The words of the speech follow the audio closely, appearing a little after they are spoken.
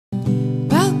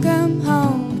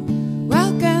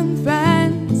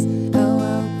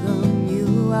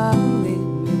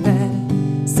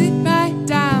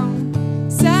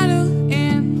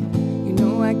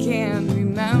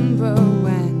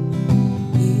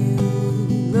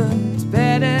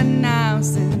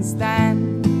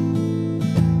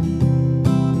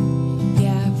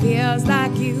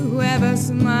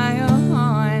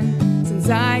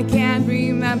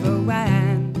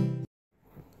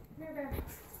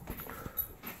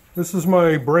This is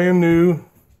my brand new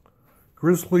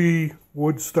Grizzly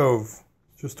wood stove.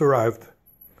 Just arrived.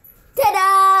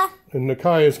 Ta-da! And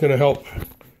Nakai is going to help.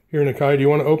 Here, Nakai, do you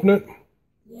want to open it?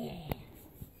 Yeah.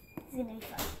 It's going to be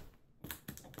fun.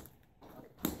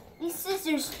 These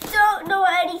sisters don't know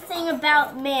anything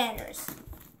about manners.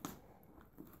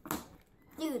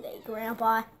 Do they,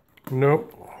 Grandpa?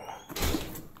 Nope.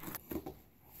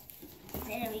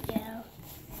 There we go.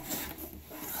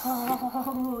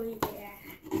 Oh, yeah.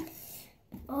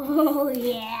 Oh,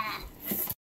 yeah.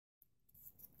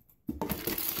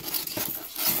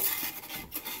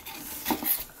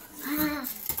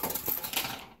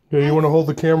 Here, you want to hold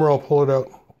the camera? I'll pull it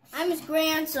out. I'm his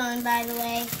grandson, by the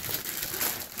way.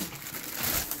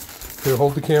 Here,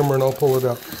 hold the camera and I'll pull it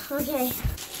out. Okay.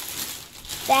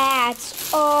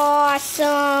 That's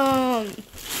awesome.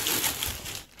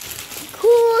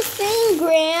 Cool thing,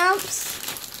 Gramps.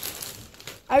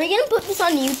 Are we going to put this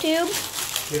on YouTube?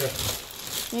 Yeah.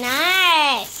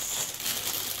 Nice.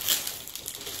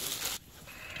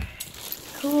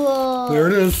 Cool. There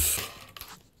it is.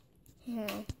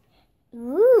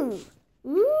 Ooh.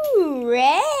 Ooh,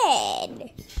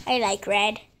 red. I like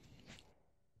red.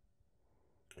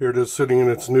 Here it is sitting in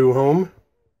its new home.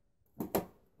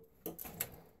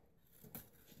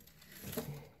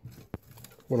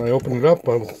 When I open it up,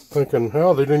 I'm thinking,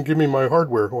 oh, they didn't give me my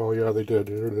hardware. Well, yeah, they did.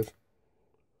 Here it is.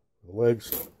 The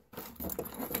legs.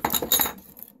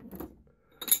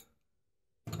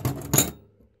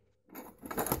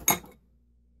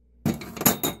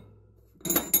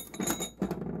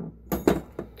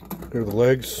 Here are the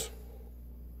legs.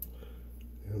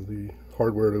 And the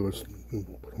hardware to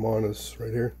put them on is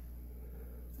right here.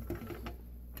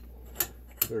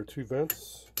 There are two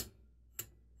vents.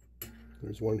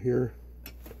 There's one here.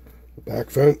 The back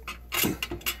vent.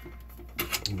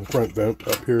 And the front vent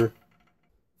up here.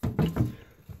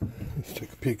 Let's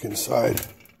take a peek inside.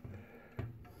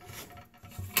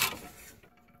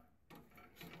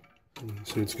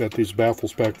 See, it's got these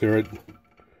baffles back there.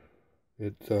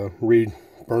 It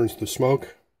burns the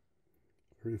smoke.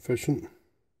 Very efficient.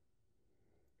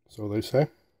 So they say.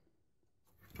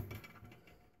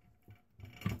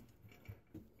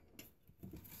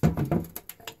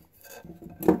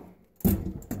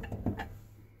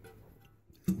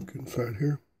 Look inside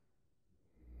here.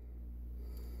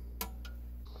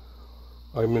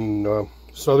 I'm in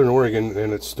Southern Oregon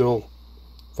and it's still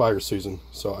fire season,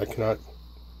 so I cannot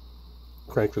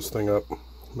crank this thing up,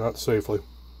 not safely.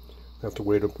 I have to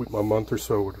wait a month or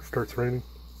so when it starts raining.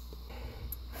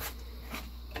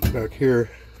 Back here,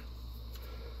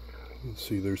 you can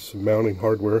see there's some mounting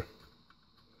hardware,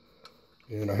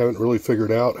 and I haven't really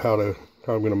figured out how I'm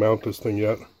going to mount this thing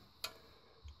yet.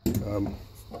 You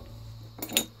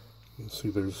can see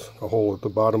there's a hole at the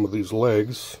bottom of these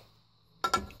legs.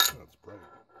 That's bright.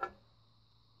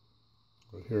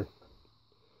 Right here.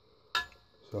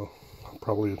 So I'll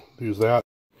probably use that.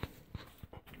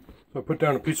 So I put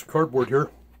down a piece of cardboard here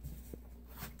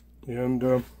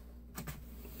and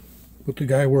put the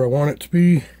guy where I want it to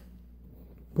be.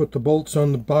 Put the bolts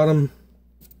on the bottom.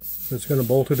 That's going to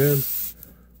bolt it in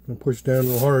and push down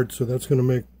real hard. So that's going to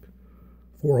make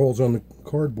 4 holes on the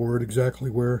cardboard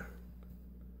exactly where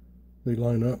they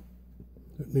line up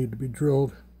that need to be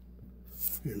drilled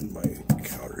in my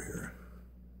counter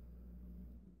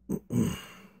here.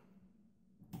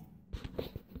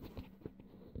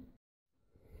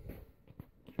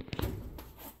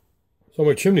 So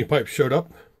my chimney pipe showed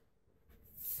up.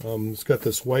 It's got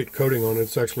this white coating on it.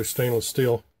 It's actually stainless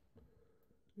steel.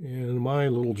 And my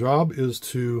little job is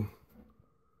to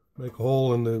make a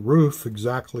hole in the roof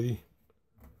exactly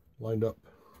lined up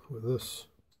with this.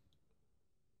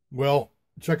 Well,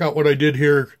 check out what I did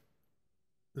here.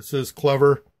 This is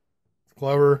clever. It's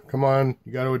clever. Come on,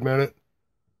 you got to admit it.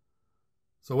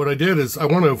 So what I did is I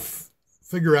want to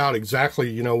figure out exactly,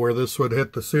 you know, where this would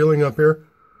hit the ceiling up here,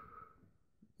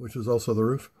 which is also the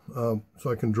roof.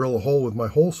 So I can drill a hole with my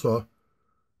hole saw,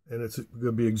 and it's going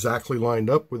to be exactly lined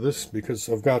up with this because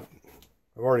I've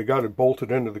already got it bolted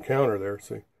into the counter there,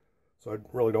 see? So I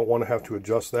really don't want to have to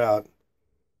adjust that.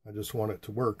 I just want it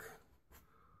to work.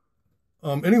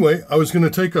 Anyway, I was going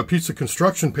to take a piece of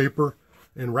construction paper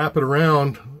and wrap it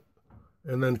around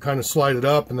and then kind of slide it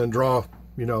up and then draw,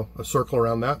 you know, a circle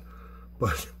around that.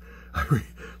 But I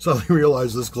suddenly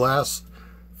realized this glass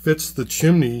fits the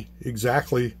chimney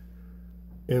exactly,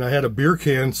 and I had a beer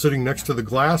can sitting next to the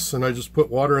glass, and I just put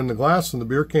water in the glass and the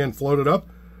beer can floated up.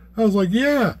 I was like,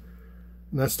 yeah,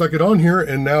 and I stuck it on here,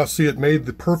 and now see, it made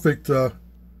the perfect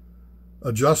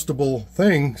adjustable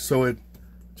thing, so it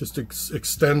just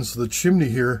extends the chimney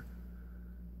here,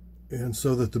 and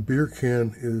so that the beer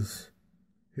can is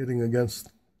hitting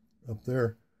against up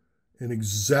there in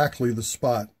exactly the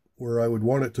spot where I would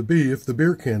want it to be if the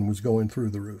beer can was going through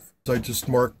the roof. So I just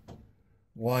marked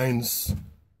lines,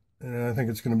 and I think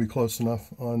it's going to be close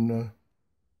enough on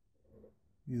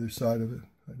either side of it.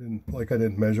 I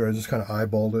didn't measure, I just kind of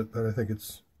eyeballed it, but I think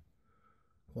it's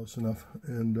close enough.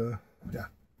 And yeah,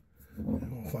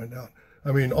 we'll find out.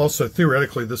 I mean, also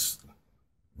theoretically,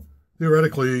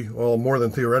 well, more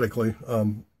than theoretically,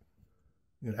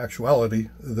 in actuality,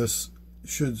 this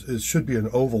should be an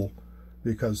oval,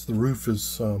 because the roof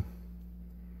is,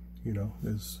 you know,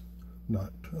 is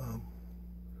not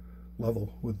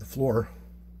level with the floor.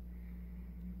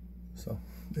 So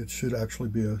it should actually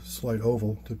be a slight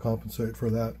oval to compensate for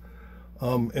that.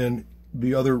 And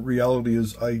the other reality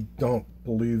is, I don't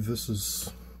believe this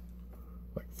is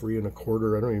like 3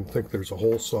 1/4. I don't even think there's a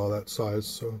hole saw that size.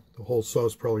 So the hole saw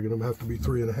is probably going to have to be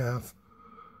 3 1/2.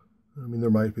 I mean,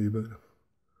 there might be, but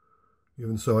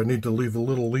even so, I need to leave a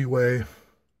little leeway.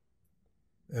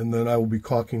 And then I will be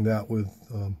caulking that with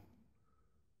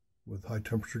high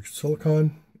temperature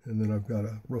silicone. And then I've got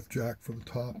a roof jack for the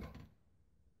top.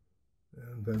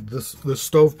 And then this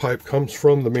stovepipe comes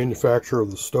from the manufacturer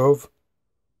of the stove.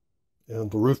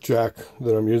 And the roof jack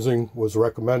that I'm using was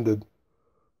recommended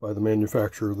by the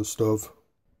manufacturer of the stove.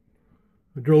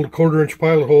 I drilled a 1/4 inch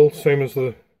pilot hole, same as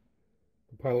the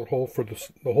pilot hole for the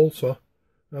hole saw.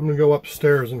 I'm going to go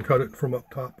upstairs and cut it from up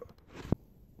top.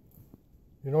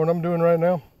 You know what I'm doing right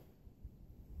now?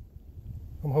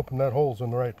 I'm hoping that hole's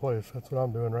in the right place. That's what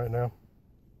I'm doing right now.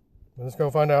 Let's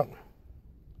go find out.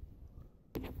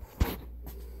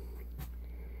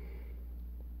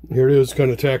 Here it is,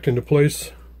 kind of tacked into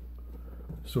place.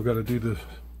 Still got to do the,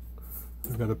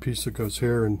 I've got a piece that goes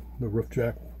here, and the roof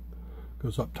jack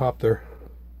goes up top there.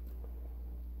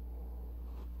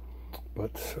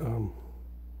 But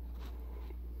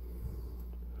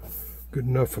good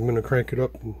enough. I'm going to crank it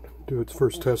up and do its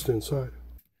first test inside.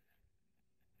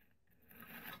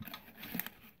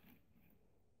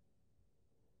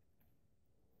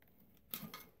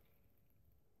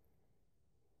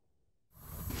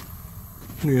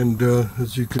 And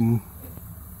as you can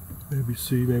maybe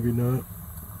see, maybe not,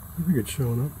 I think it's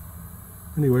showing up.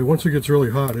 Anyway, once it gets really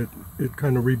hot, it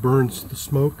kind of reburns the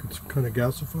smoke. It's kind of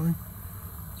gasifying.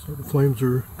 So the flames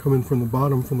are coming from the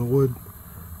bottom, from the wood,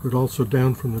 but also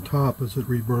down from the top as it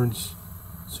reburns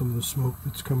some of the smoke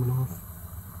that's coming off.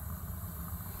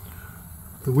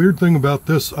 The weird thing about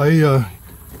this, I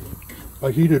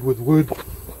heated with wood.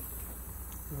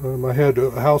 I had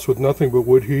a house with nothing but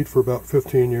wood heat for about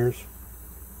 15 years.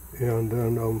 And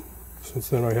then since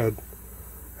then I had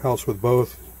a house with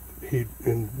both heat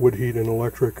and wood heat and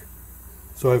electric.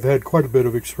 So I've had quite a bit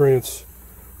of experience.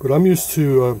 But I'm used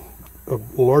to a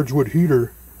large wood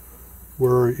heater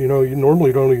where, you know, you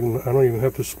normally I don't even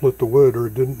have to split the wood, or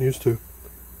didn't used to,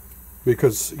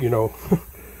 because, you know,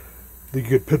 you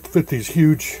could fit these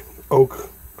huge oak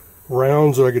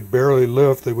rounds that I could barely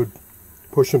lift. They would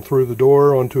push them through the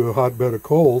door onto a hotbed of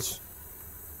coals.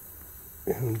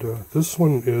 And this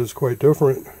one is quite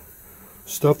different.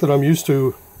 Stuff that I'm used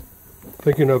to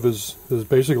thinking of as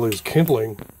basically as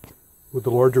kindling with the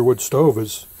larger wood stove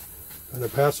is, and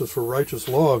it passes for righteous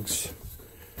logs.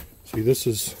 See, this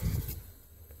is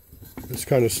this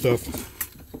kind of stuff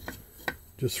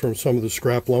just from some of the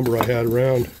scrap lumber I had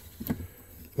around.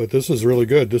 But this is really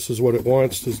good. This is what it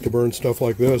wants, is to burn stuff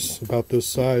like this, about this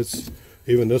size.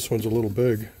 Even this one's a little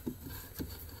big.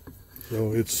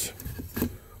 So it's a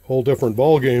whole different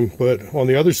ball game. But on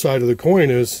the other side of the coin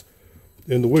is,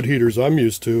 in the wood heaters I'm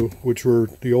used to, which were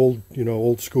the old, you know,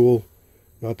 old school,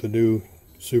 not the new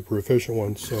super efficient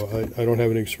ones. So I don't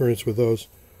have any experience with those.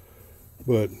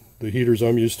 But the heaters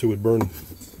I'm used to would burn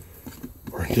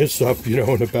this up, you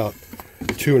know, in about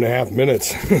 2.5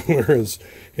 minutes. Whereas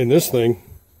in this thing,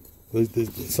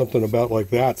 something about like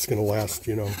that's going to last,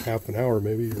 you know, half an hour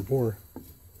maybe or more.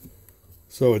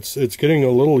 So it's getting a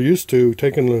little used to,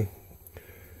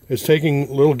 it's taking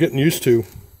a little getting used to.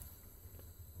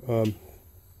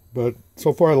 But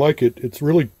so far I like it. It's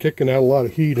really kicking out a lot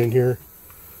of heat in here.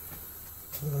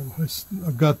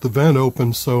 I've got the vent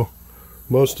open, so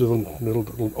most of them,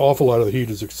 an awful lot of the heat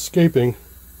is escaping.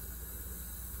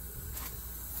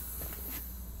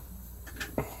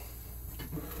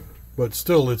 But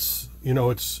still, it's, you know,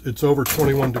 it's over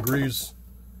 21 degrees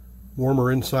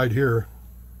warmer inside here.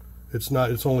 It's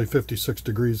only 56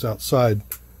 degrees outside,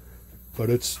 but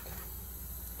it's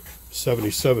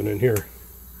 77 in here.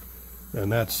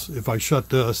 And that's, if I shut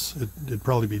this, it'd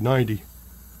probably be 90.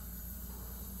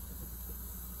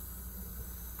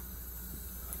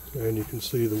 And you can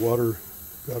see the water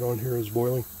got on here is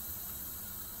boiling.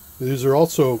 These are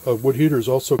also, wood heater is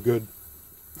also good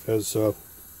as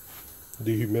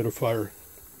dehumidifier.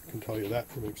 I can tell you that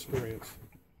from experience.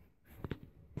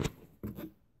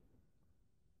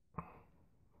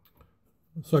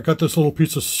 So I got this little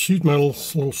piece of sheet metal,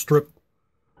 this little strip,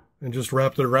 and just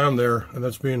wrapped it around there, and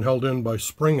that's being held in by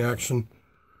spring action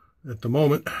at the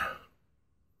moment.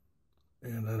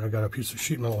 And then I got a piece of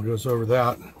sheet metal that goes over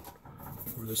that,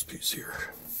 over this piece here.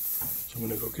 So I'm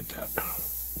going to go get that.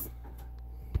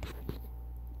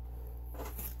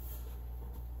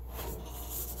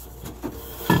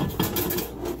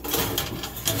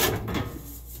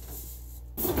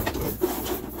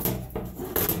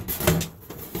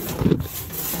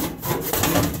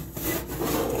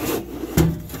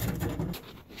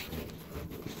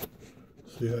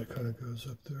 See how it kind of goes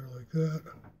up there like that.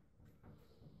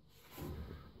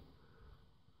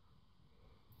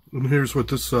 And here's what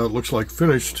this looks like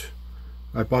finished.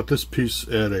 I bought this piece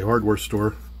at a hardware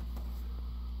store.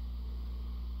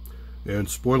 And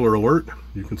spoiler alert,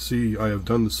 you can see I have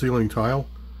done the ceiling tile.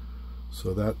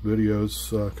 So that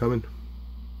video's coming.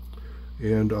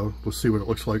 And we'll see what it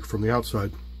looks like from the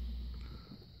outside.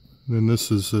 And then this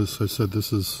is, as I said,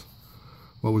 this is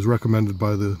what was recommended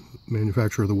by the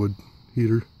manufacturer of the wood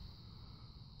heater.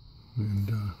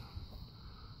 And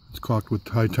it's caulked with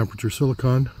high temperature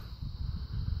silicone.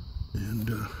 And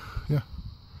yeah,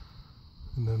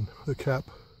 and then the cap,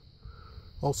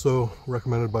 also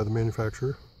recommended by the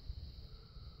manufacturer.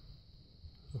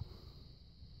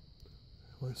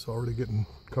 So, it's already getting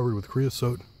covered with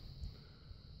creosote.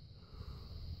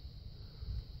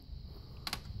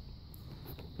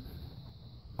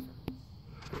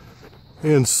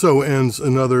 And so ends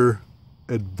another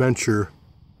adventure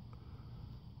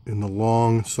in the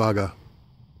long saga.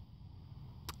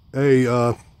 Hey,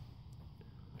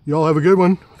 y'all have a good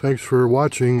one. Thanks for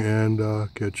watching,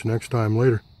 and catch you next time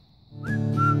later.